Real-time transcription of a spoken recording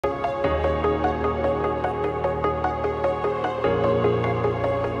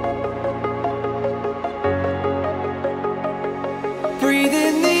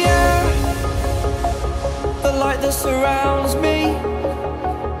surrounds me.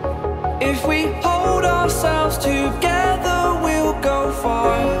 If we hold ourselves together, we'll go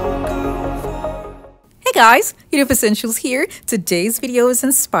far. Hey guys, Yoduvh Essentials here. Today's video is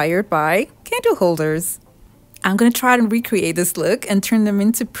inspired by candle holders. I'm going to try to recreate this look and turn them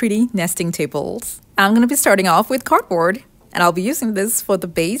into pretty nesting tables. I'm going to be starting off with cardboard, and I'll be using this for the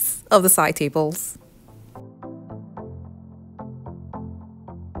base of the side tables.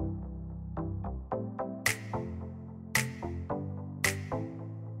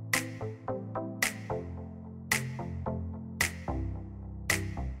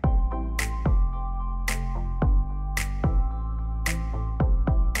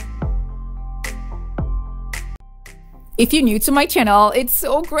 If you're new to my channel, it's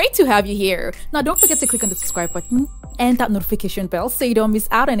so great to have you here. Now don't forget to click on the subscribe button and that notification bell so you don't miss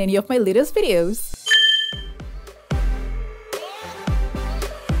out on any of my latest videos.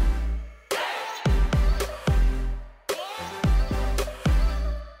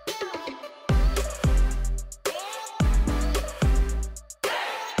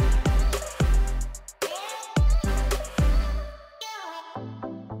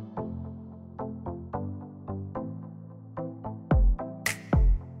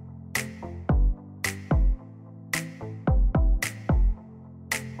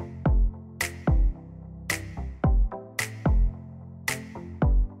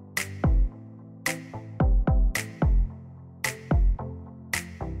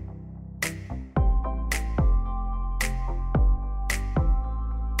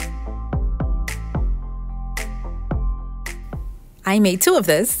 I made two of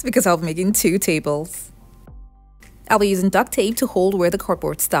this because I'll be making two tables. I'll be using duct tape to hold where the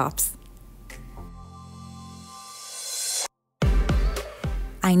cardboard stops.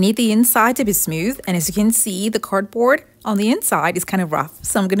 I need the inside to be smooth, and as you can see, the cardboard on the inside is kind of rough,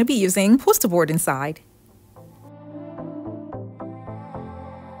 so I'm going to be using poster board inside.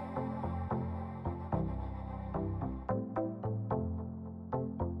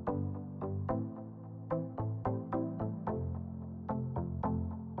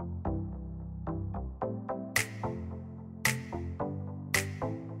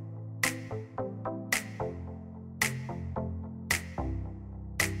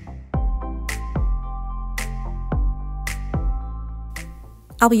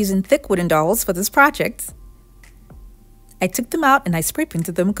 I'll be using thick wooden dowels for this project. I took them out and I spray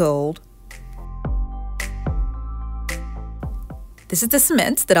painted them gold. This is the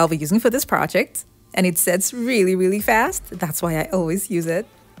cement that I'll be using for this project, and it sets really fast. That's why I always use it.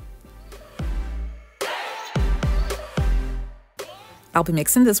 I'll be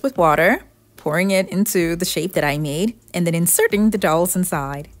mixing this with water, pouring it into the shape that I made, and then inserting the dowels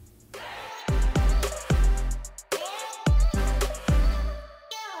inside.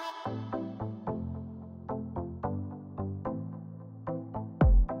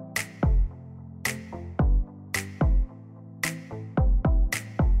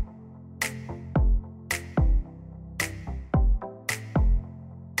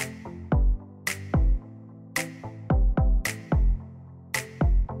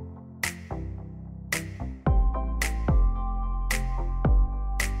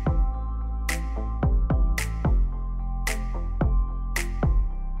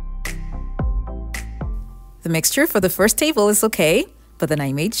 The mixture for the first table is okay, but then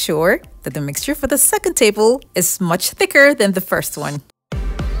I made sure that the mixture for the second table is much thicker than the first one.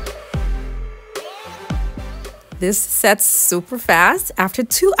 This sets super fast. After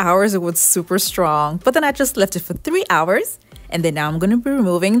 2 hours, it was super strong, but then I just left it for 3 hours, and then now I'm going to be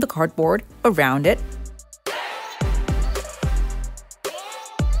removing the cardboard around it.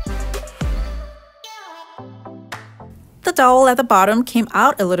 The dowel at the bottom came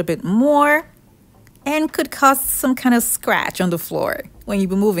out a little bit more and could cause some kind of scratch on the floor when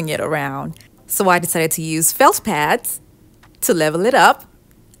you've been moving it around. So I decided to use felt pads to level it up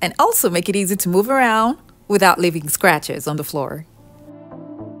and also make it easy to move around without leaving scratches on the floor.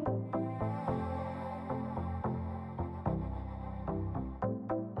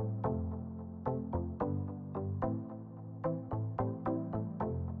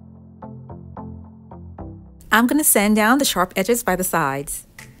 I'm going to sand down the sharp edges by the sides.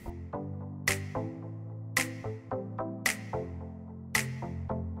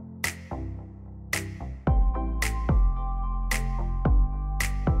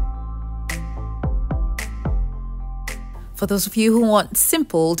 For those of you who want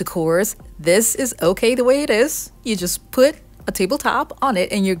simple decors, this is okay the way it is. You just put a tabletop on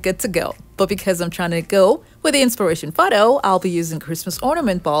it and you're good to go. But because I'm trying to go with the inspiration photo, I'll be using Christmas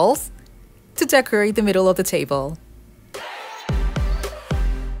ornament balls to decorate the middle of the table.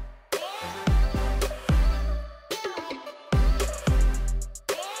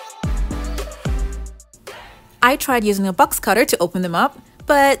 I tried using a box cutter to open them up,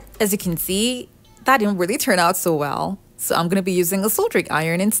 but as you can see, that didn't really turn out so well. So I'm going to be using a soldering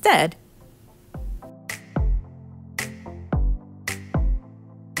iron instead.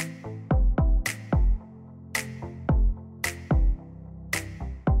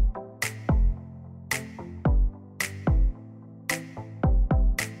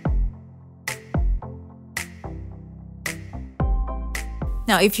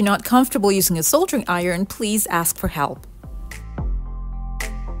 Now, if you're not comfortable using a soldering iron, please ask for help.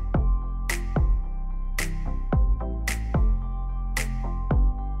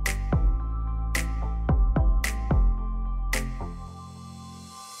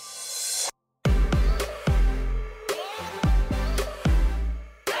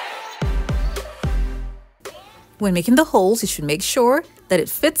 When making the holes, you should make sure that it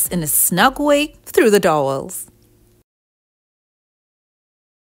fits in a snug way through the dowels.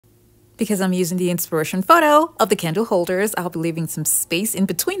 Because I'm using the inspiration photo of the candle holders, I'll be leaving some space in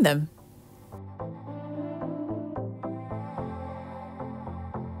between them.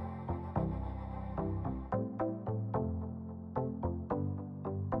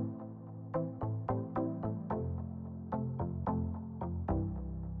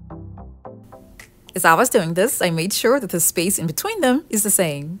 As I was doing this, I made sure that the space in between them is the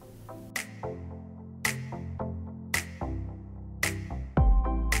same.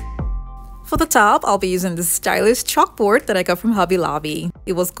 For the top, I'll be using this stylish chalkboard that I got from Hobby Lobby.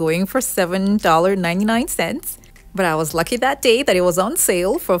 It was going for $7.99, but I was lucky that day that it was on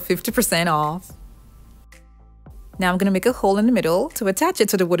sale for 50% off. Now I'm going to make a hole in the middle to attach it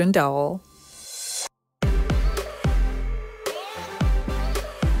to the wooden dowel.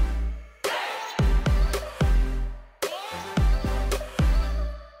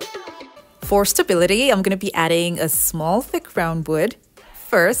 For stability, I'm going to be adding a small thick round wood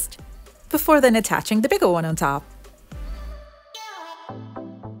first, before then attaching the bigger one on top.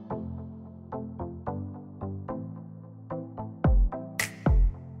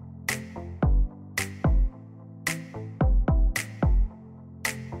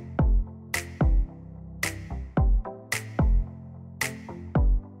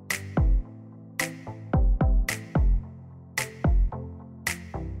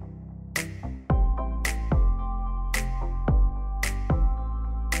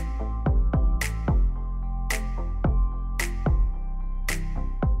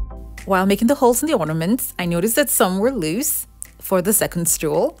 While making the holes in the ornaments, I noticed that some were loose for the second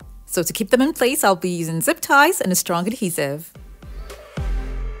stool. So to keep them in place, I'll be using zip ties and a strong adhesive.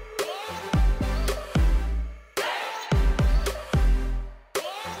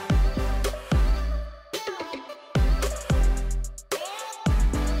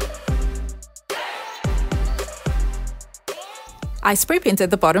 I spray painted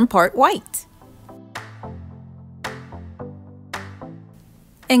the bottom part white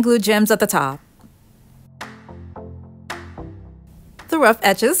and glued gems at the top. The rough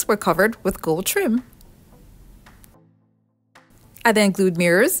edges were covered with gold trim. I then glued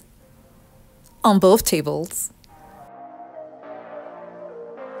mirrors on both tables.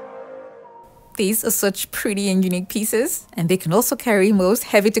 These are such pretty and unique pieces, and they can also carry most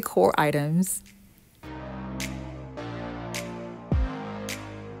heavy decor items.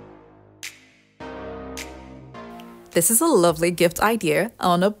 This is a lovely gift idea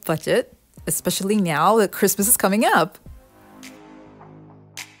on a budget, especially now that Christmas is coming up.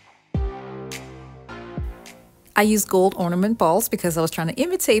 I used gold ornament balls because I was trying to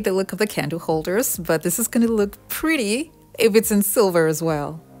imitate the look of the candle holders, but this is going to look pretty if it's in silver as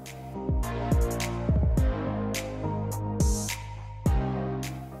well.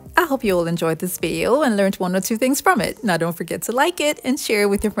 I hope you all enjoyed this video and learned one or two things from it. Now don't forget to like it and share it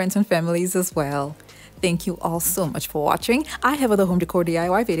with your friends and families as well. Thank you all so much for watching. I have other home decor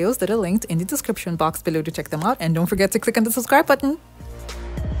DIY videos that are linked in the description box below to check them out, and don't forget to click on the subscribe button.